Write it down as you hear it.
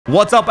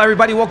What's up,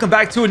 everybody? Welcome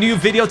back to a new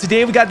video.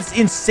 Today we got this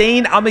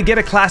insane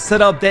ARMAGUERRA class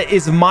setup that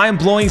is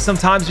mind-blowing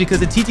sometimes because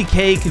the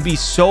TTK can be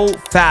so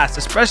fast,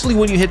 especially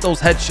when you hit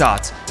those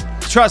headshots.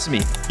 Trust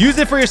me, use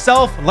it for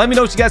yourself. Let me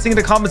know what you guys think in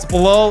the comments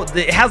below.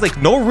 It has like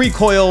no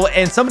recoil,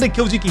 and some of the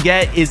kills you can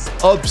get is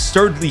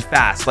absurdly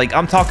fast. Like,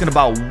 I'm talking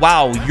about,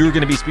 wow, you're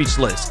gonna be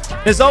speechless.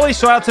 As always,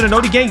 shout out to the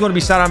Noti Gang. You want to be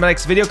shouted out in my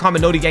next video,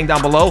 comment Noti Gang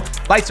down below.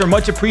 Likes are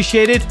much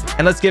appreciated,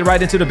 and let's get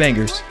right into the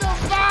bangers.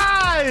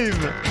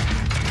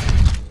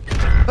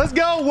 Let's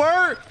go,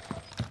 word.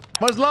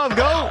 Much love,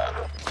 go.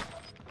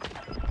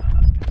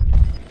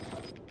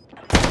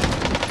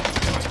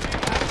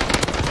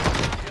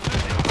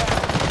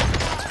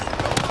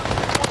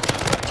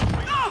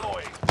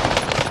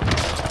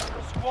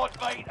 Squad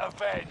mate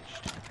avenged.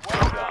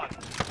 Well done.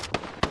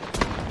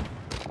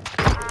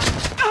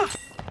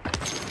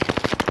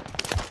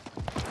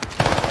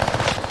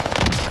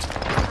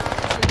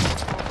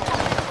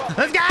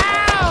 Let's go.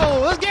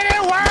 Let's get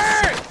it,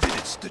 word.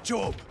 Finish the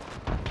job.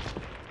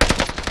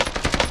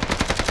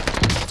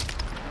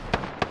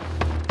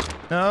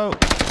 No.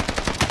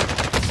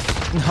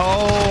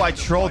 No, I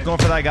trolled going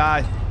for that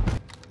guy.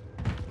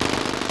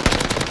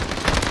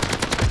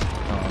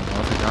 Oh,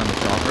 no, the guy on the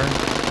chopper.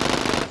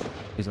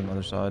 He's on the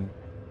other side.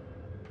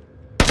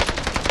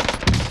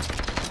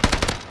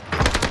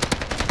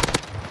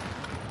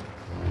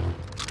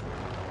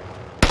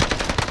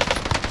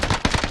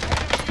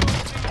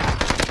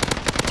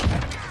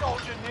 Enemy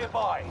soldier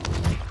nearby.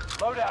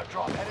 Loadout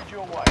drop headed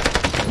your way.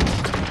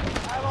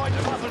 Allied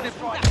muzzle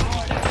strike.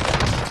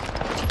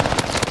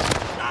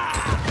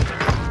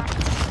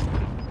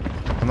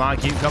 Come on,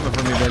 keep coming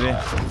for me, baby.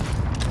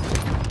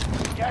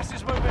 Gas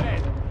is moving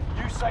in.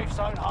 New safe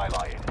zone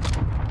highlighted.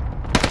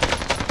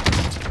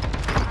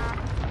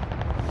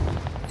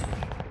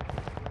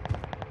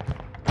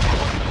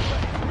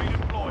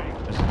 Redeploying.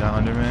 There's a guy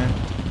under me.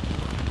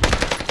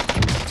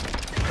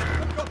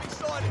 Got me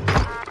sighted.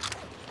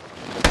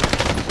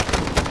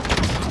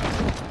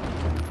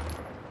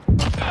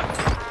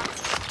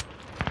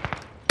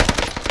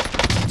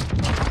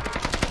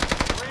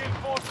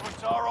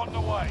 Reinforcements are on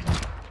the way.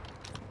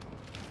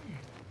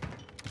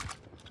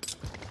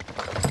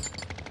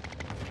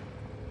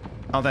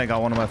 I don't think I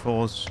got one of my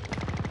fools.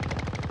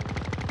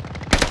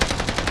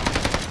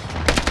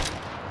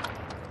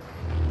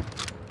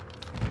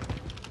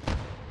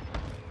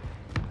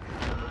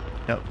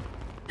 Yep.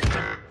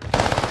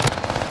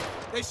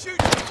 They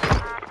shoot.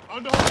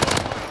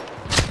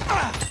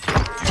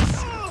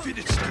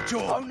 Finish the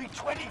job. Only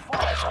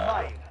 25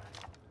 remain.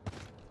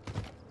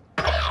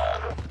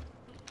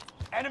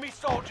 Enemy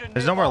soldier.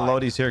 There's no more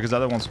loadies here because the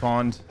other one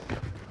spawned.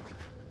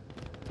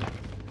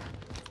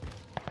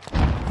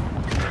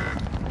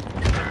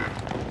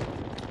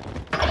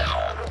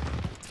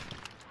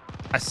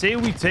 I say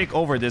we take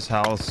over this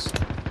house.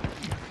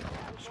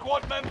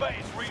 Squad member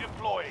is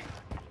redeploying.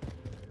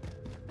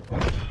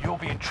 You're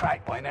being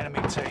tracked by an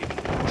enemy team.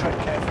 Tread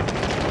carefully.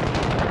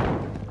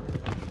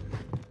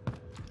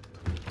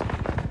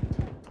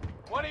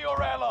 One of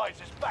your allies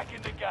is back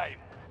in the game.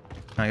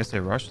 I guess they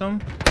rushed them.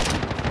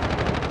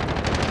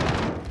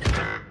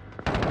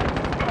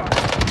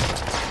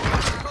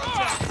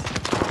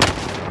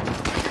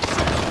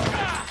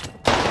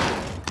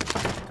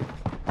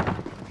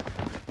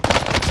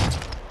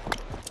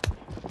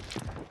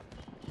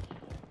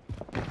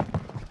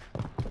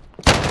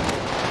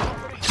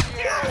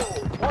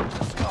 Watch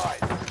the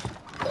skies.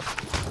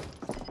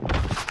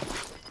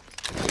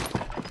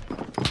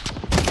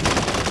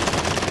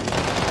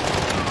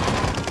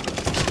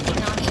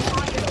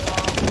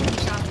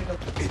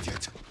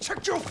 Idiot!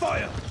 Check your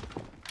fire!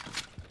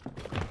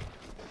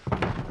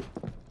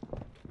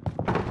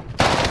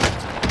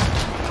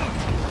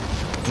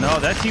 No,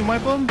 that team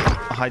wipe them?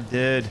 Oh, I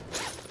did.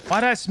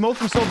 Why did I smoke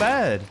them so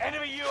bad?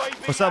 Enemy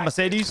UAV. What's up,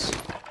 Mercedes?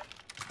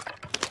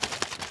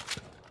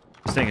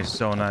 This thing is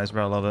so nice,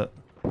 bro. I love it.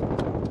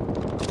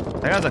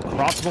 That guy's a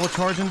crossbow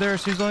charge in there,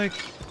 she's like.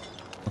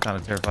 I'm kind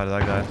of terrified of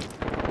that guy.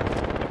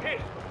 I'm hit.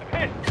 I'm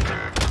hit.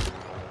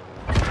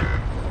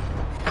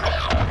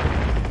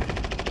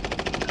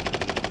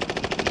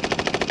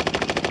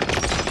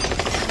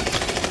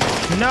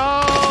 No,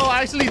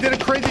 I actually did a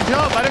crazy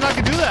jump. I didn't know I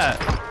could do that.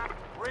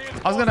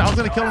 I was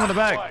gonna kill him in the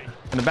back.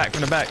 From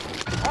the back.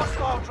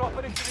 Hostile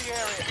dropping into the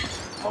area.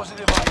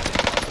 Positive ID.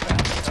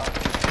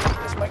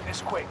 Let's make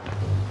this quick.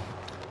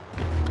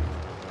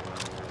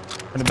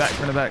 From the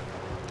back.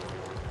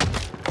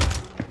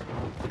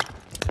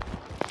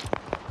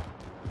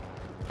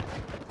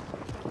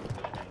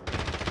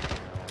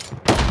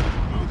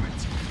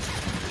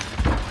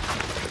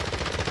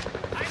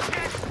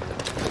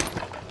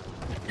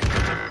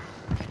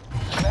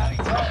 Bounty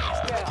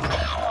targets down.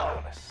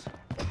 Marvelous.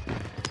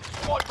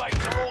 Squad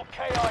mates are all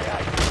KIA.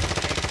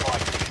 Keep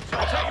fighting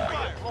until they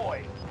redeploy.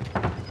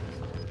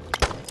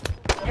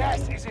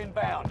 Gas is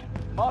inbound.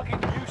 Marking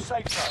new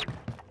safe zone.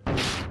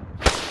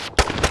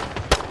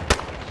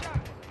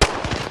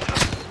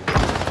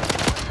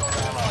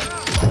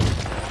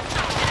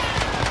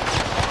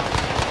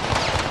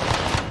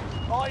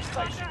 Buy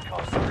station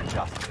costs are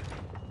adjusted.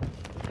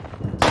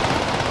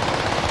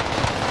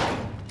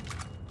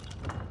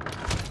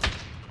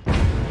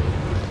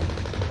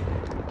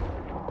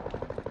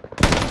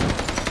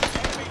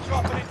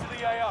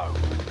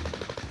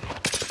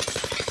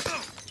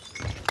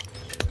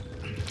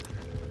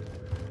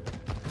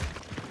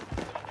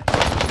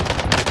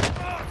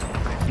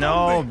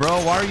 No,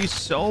 bro. Why are you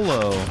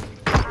solo?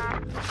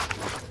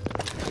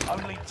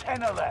 Only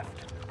 10 are left.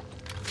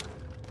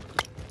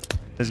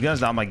 This gun's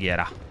not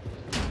ARMAGUERRA.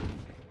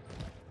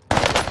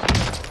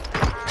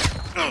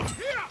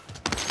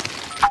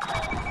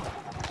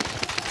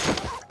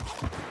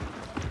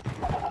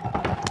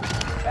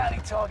 Bounty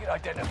target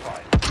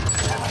identified.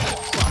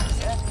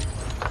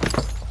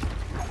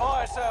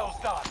 Fire sales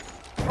done.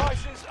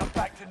 Prices are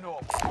back to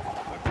normal.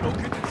 We've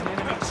looked into an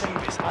enemy team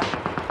is under.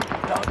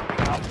 Don't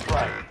become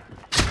prey.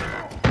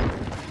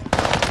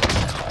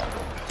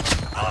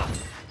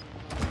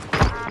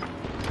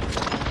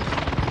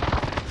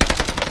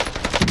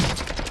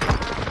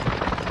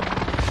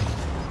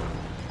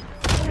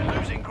 You're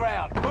losing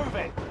ground. Move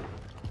it.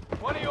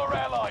 One of your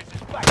allies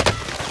is back.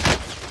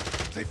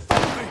 They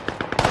found me.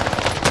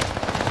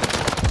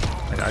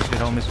 That guy should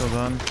help me so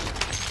bad.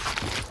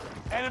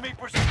 Enemy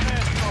precision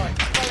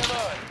airstrike. Stay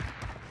alert.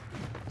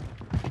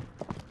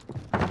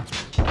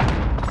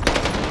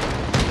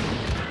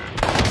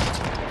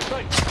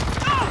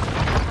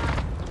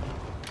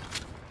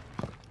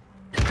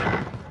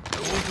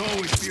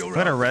 I'm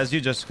gonna res you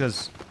just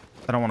because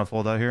I don't want to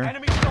fold out here.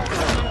 Enemy soldiers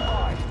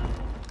nearby.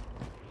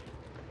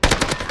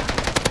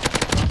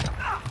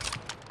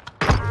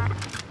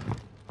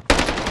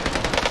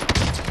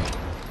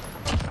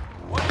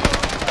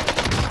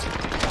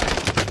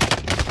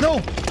 No!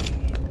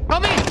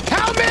 Help me!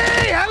 Help me!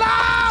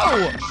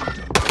 Hello!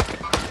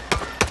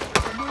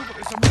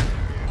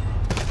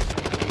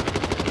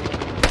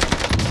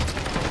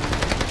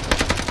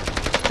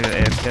 Dude,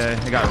 AFK.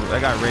 I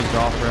got raged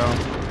off, bro.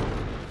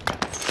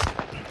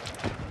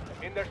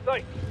 In their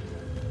sight.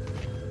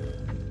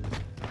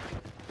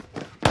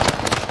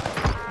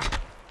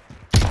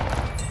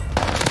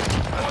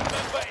 One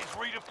member is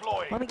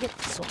redeploying. Let me get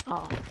this one.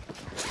 Oh.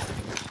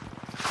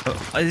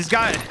 This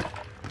guy.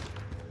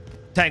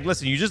 Tank,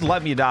 listen, you just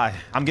let me die.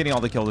 I'm getting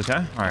all the kills,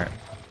 okay? All right.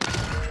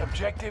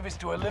 Objective is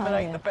to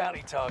eliminate the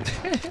bounty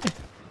target.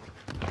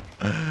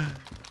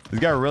 This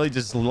guy really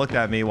just looked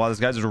at me while this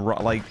guy just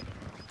like.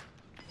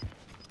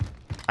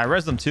 I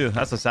rezzed him too.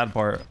 That's the sad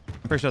part.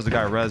 I'm pretty sure that's the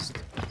guy I rezzed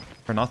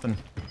for nothing.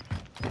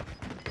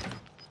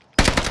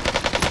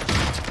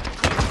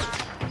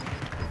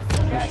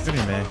 Gas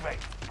Shooting is me. moving.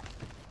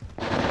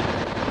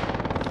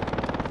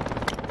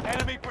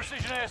 Enemy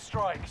precision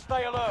airstrike.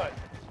 Stay alert.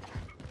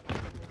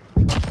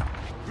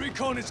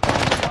 Recon is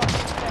coming.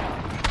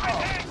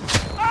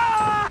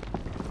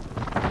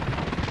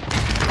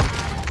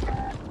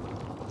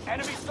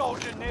 Enemy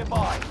soldier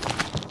nearby.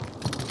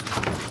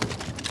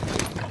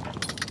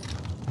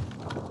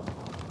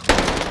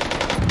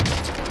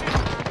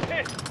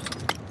 Hit.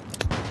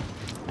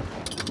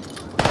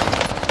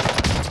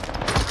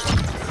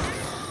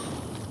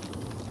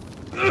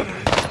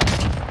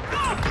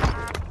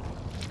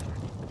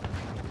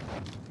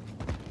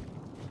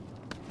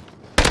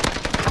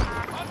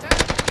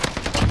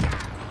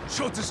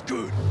 Shot is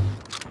good.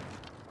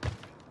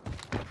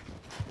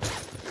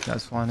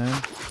 Guys flying in.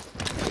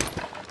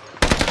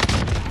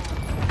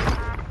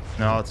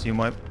 No, it's team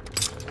wipe.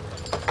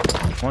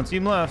 One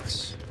team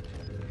left.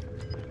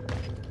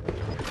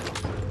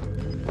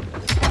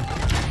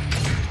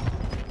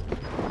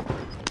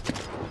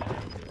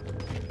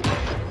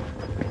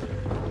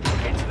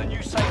 Into the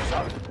new safe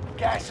zone.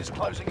 Gas is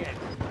closing in.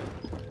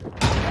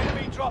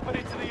 Enemy dropping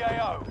into the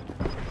AO.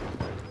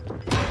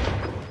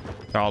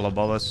 They're all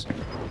above us.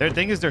 Their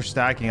thing is they're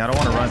stacking. I don't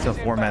want to run into a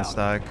 4-man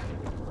stack.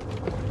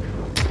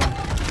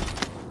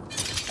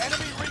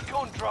 Enemy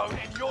recon drone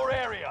in your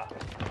area.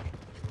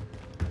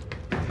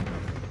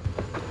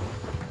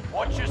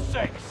 Watch your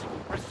 6.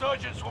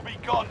 Resurgence will be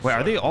gone. Wait,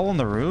 are they all on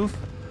the roof?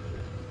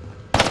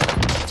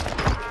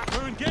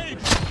 We're engaged.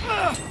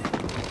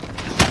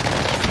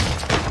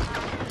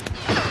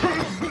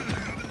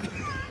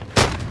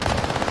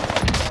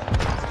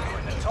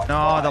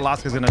 No, the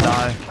Alaska's gonna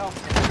die.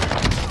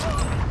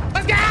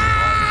 Let's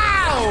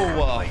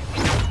go!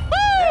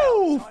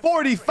 Woo!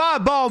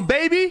 45 bomb,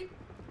 baby!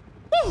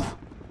 Woo!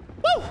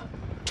 Woo!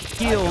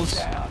 Heals.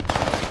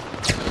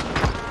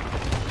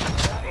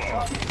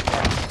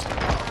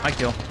 I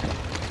kill.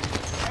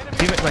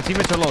 My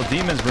teammates are little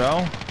demons,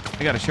 bro.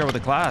 I gotta share with the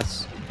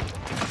class.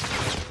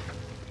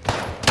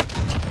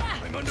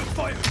 I'm under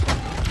fire.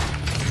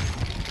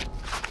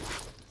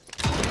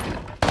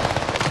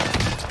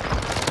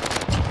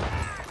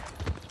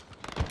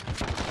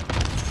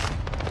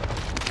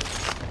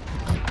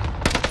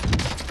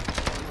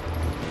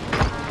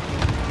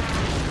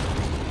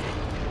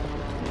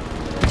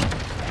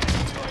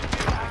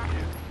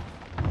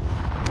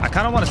 I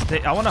kind of want to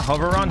stay. I want to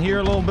hover around here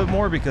a little bit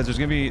more because there's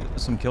gonna be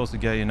some kills to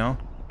get, you know.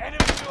 Enemy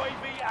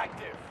UAV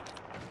active.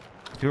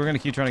 People are gonna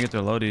keep trying to get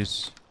their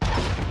loadies.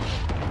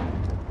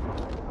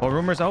 Well,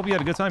 rumors. I hope you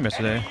had a good time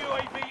yesterday. Enemy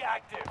UAV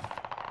active.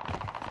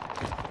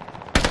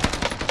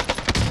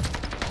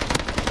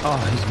 Oh,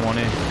 he's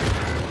 1A.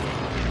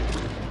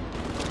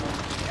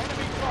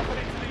 Enemy dropping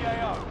into the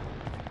AO.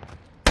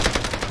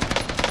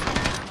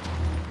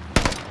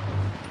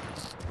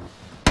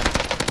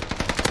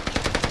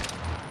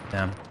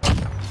 Damn.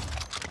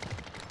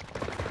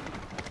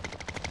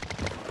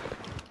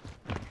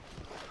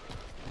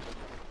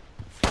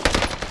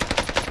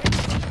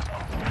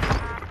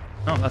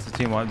 that's the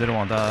team one. They don't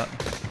want that.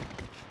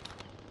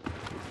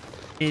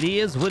 It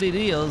is what it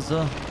is.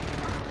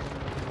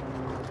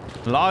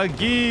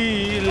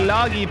 Loggy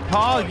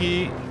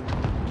Poggy.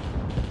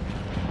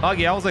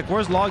 Loggy, I was like,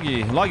 where's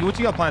Loggy? Loggy, what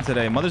you got planned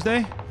today? Mother's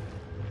Day?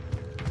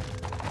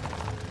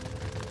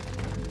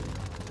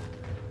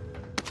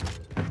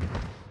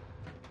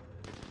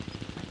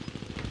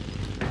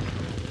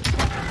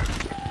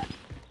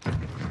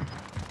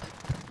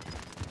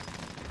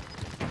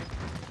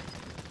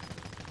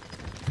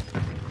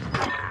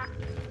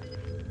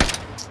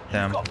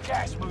 Damn. Got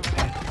gas moving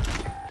in.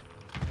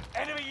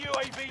 Enemy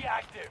UAV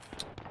active.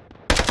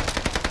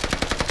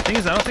 Thing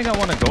is, I don't think I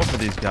want to go for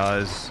these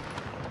guys.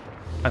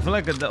 I feel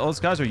like those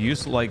guys are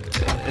useful. Like,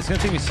 it's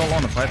gonna take me so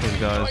long to fight those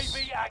guys.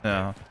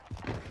 Yeah,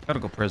 gotta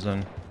go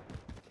prison.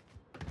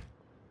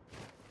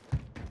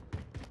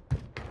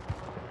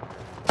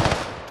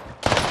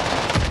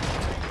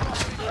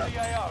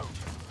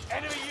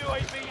 Enemy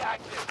UAV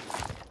active.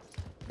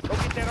 Go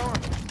get that arm.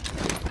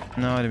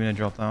 No, I didn't mean to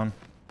drop down.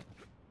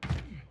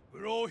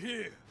 We're all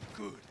here.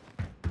 Good.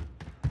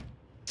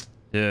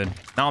 Dude,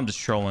 now I'm just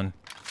trolling.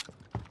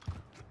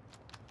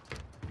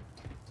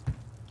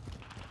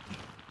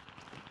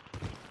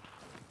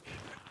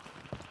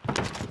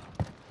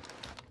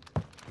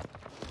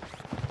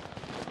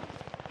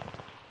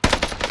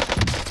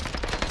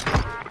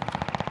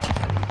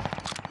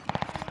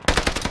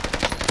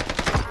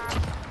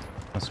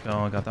 Let's go.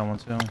 I got that one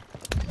too.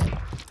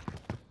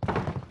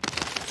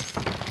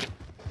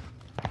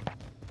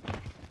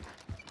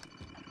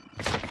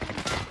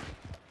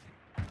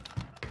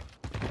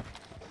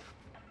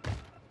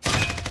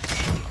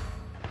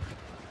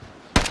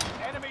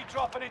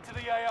 Dropping into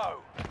the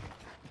AO.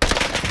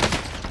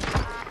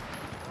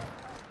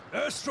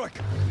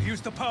 Airstrike.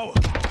 Use the power.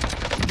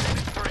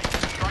 Three.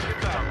 Strike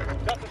it down.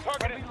 Got the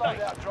target in sight.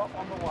 Loadout drop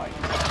on the way.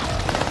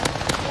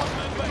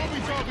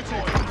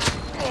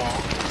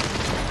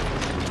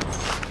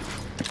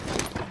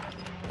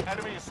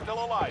 Enemy is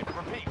still alive.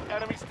 Repeat,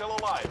 enemy still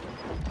alive.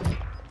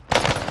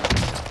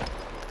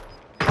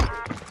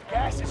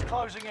 Gas is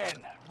closing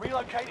in.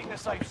 Relocating the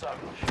safe zone.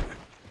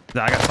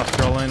 I gotta stop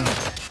trolling.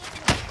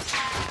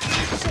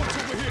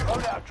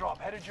 Loadout drop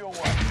headed your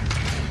way.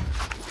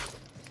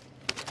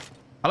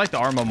 I like the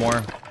Arma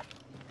more.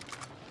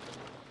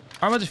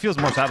 Arma just feels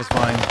more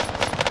satisfying.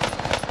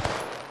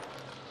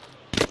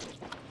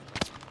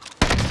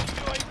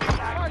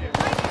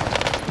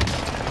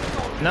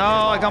 No,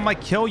 I got my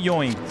kill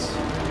yoinked.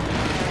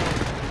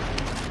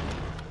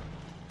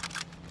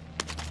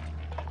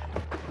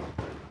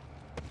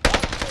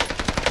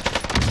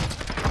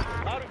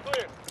 Loud and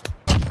clear.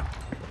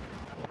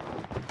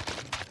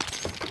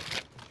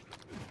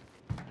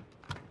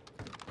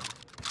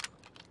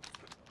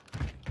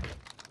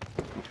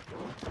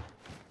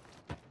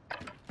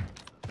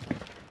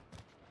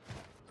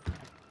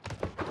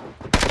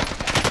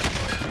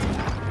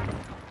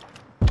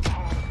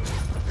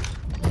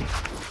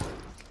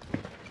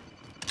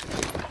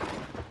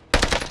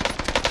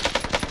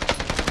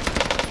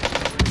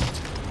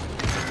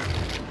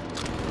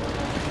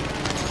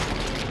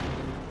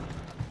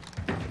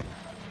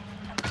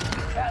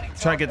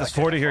 Try to get this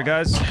 40 here,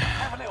 guys.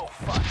 Have a little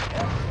fun,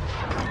 yeah?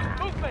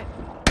 Movement.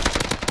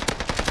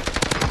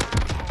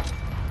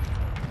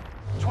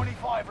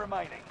 25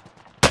 remaining.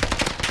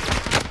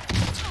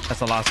 That's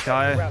the last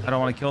guy. I don't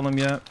want to kill him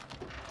yet.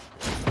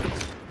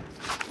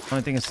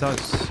 Only thing it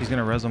sucks, he's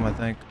gonna res him, I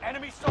think.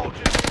 Enemy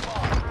soldiers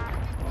nearby.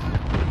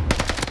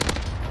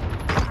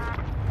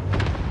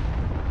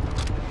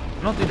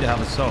 I don't think they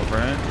have a self,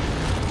 right?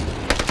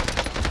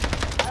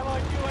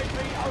 Allied UAV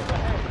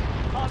overhead.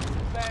 Hunt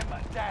them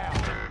down.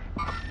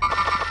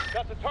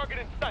 Got the target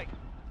in sight.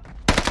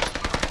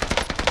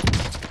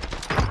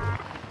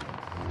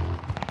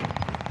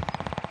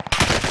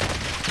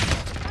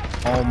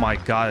 Oh my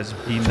god, I just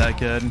beamed that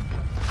kid.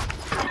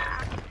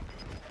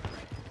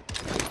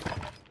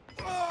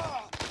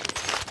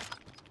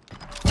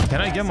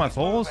 Can I get my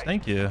fulls?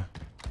 Thank you.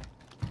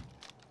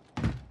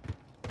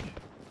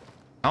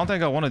 I don't think I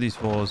got one of these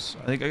fulls.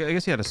 I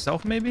guess he had a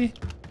self, maybe?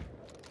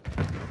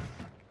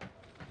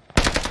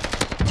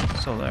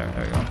 Still there.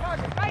 There we go.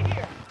 Target right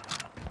here.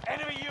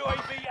 Enemy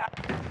UAV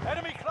active.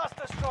 Enemy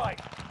cluster strike.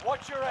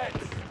 Watch your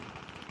heads.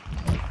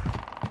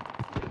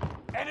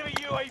 Enemy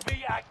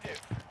UAV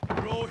active.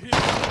 We're all here.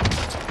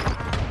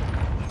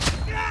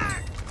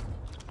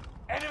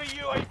 Enemy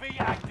UAV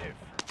active.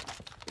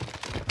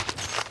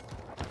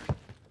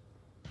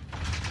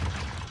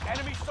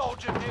 Enemy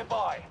soldier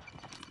nearby.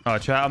 Oh,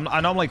 chat.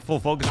 I know I'm like full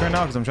focus right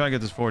now because I'm trying to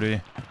get this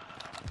 40.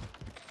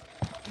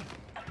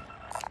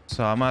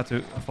 So I'm gonna have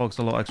to focus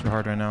a little extra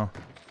hard right now.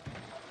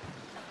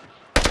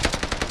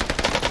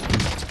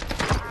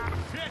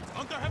 Shit,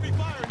 under heavy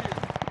fire here.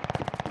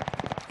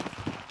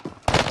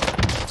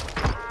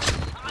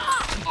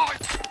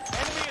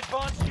 Enemy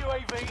advanced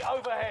UAV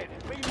overhead.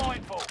 Be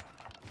mindful.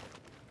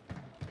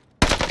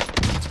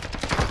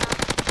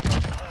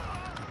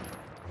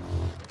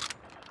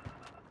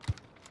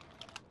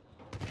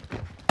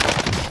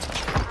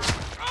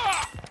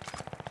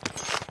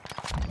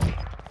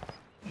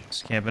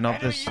 camping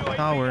up this Enemy UAV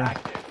tower.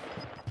 active.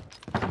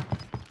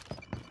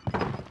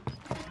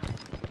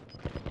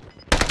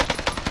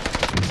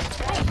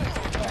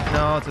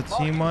 No, it's a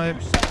team wipe.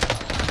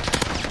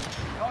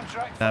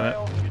 Contract Damn it.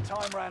 failed. Your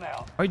time ran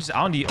out. Are you just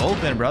out in the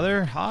open,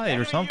 brother? Hide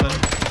or something.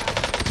 Enemy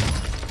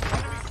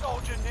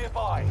soldier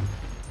nearby.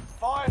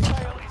 Fire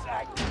sale is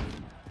active.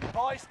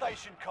 Buy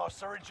station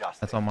costs are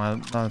adjusted. That's on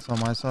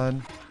my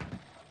side.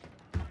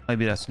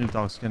 Maybe that Snoop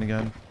Dogg skin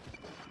again.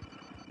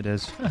 It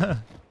is.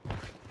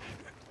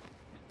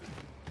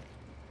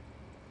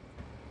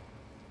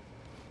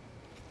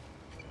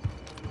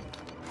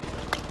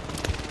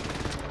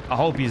 I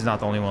hope he's not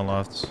the only one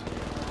left.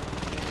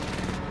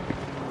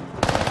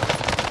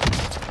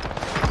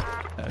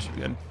 That should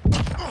be good.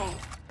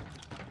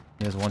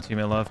 He has one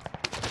teammate left.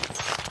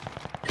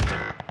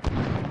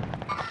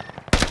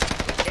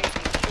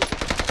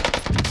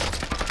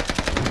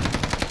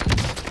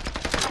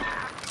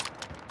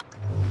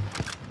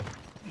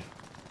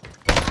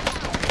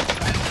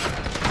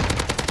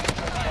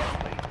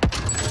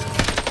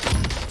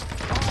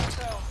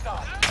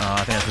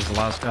 I think that's just the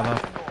last guy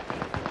left.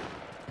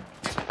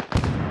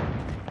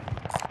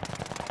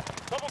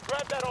 Someone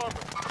grab that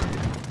armor.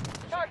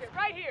 Target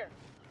right here.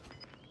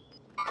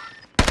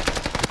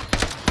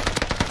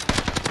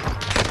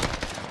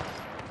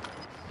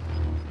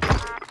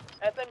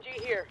 SMG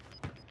here.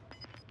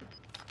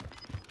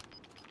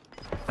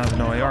 I have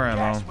no AR ammo.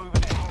 Gas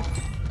moving in.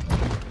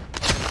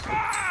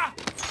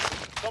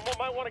 Someone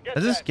might want to get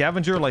Does this that.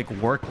 scavenger like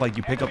work like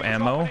you pick up Enemy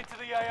ammo? dropping into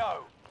the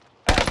AO.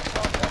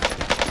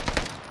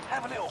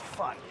 Have a little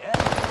fun, yeah?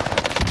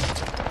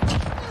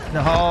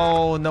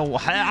 No.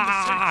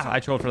 I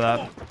trolled for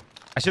that.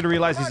 I should have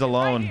realized he's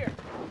alone.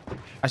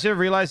 I should have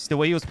realized the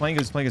way he was playing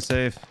it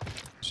safe.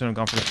 Shouldn't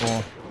have gone for the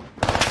full.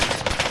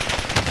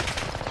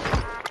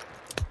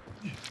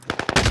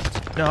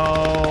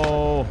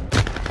 No.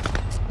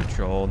 I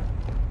trolled.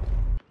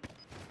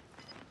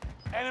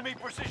 Enemy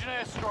precision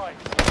airstrike.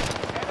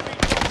 Enemy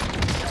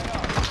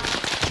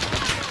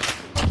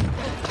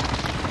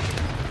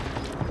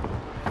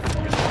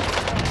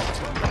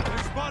They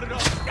spotted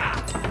us.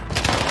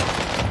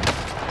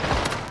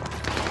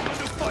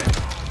 Under fire.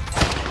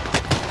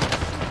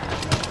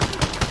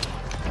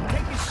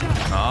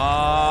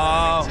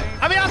 Oh.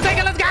 I mean, I'll take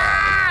it. Let's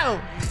go.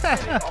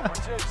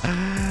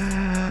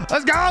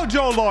 Let's go,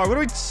 Joe Lord. What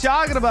are we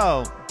talking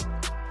about?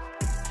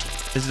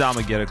 This is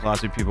Armaguerra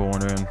class, if people are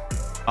wondering.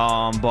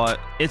 But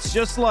it's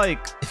just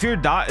like if you're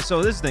dying.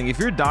 So this thing, if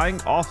you're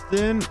dying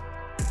often,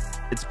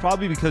 it's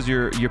probably because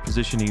you're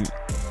positioning.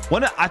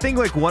 I think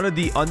like one of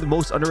the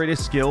most underrated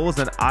skills,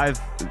 and I've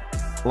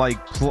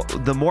like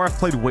the more I've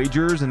played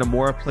wagers and the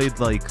more I've played,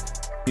 like,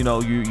 you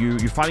know, you're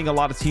fighting a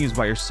lot of teams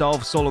by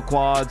yourself, solo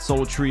quads,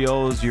 solo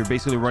trios. You're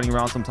basically running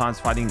around sometimes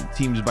fighting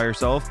teams by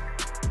yourself.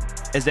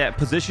 Is that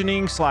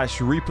positioning /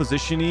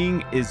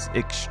 repositioning is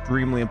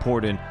extremely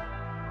important.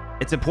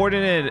 It's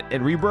important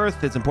in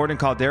Rebirth. It's important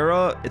in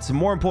Caldera. It's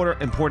more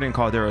important in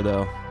Caldera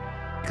though,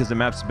 because the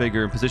map's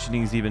bigger and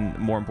positioning is even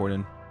more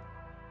important.